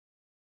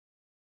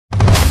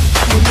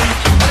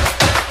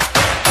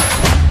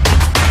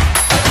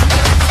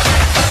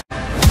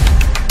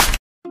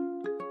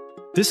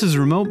This is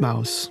Remote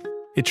Mouse.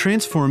 It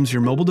transforms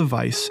your mobile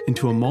device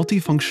into a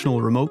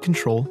multifunctional remote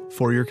control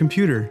for your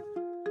computer.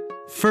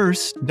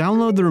 First,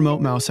 download the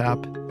Remote Mouse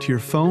app to your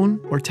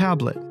phone or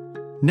tablet.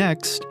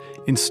 Next,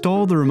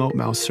 install the Remote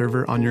Mouse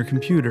server on your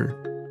computer.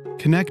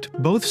 Connect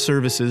both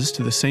services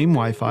to the same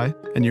Wi-Fi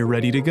and you're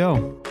ready to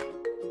go.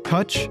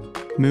 Touch,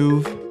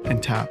 move,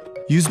 and tap.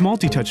 Use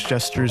multi-touch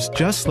gestures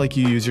just like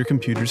you use your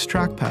computer's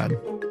trackpad.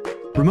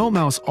 Remote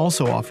Mouse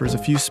also offers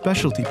a few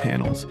specialty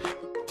panels.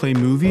 Play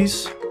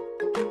movies,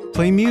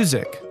 play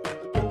music,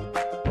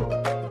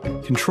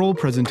 control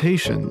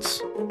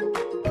presentations,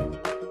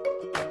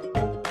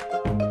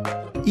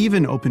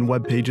 even open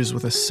web pages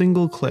with a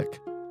single click,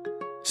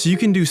 so you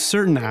can do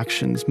certain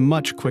actions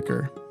much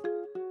quicker.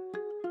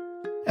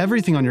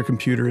 Everything on your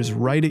computer is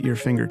right at your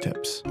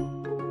fingertips.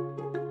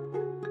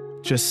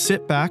 Just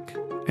sit back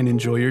and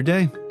enjoy your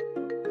day.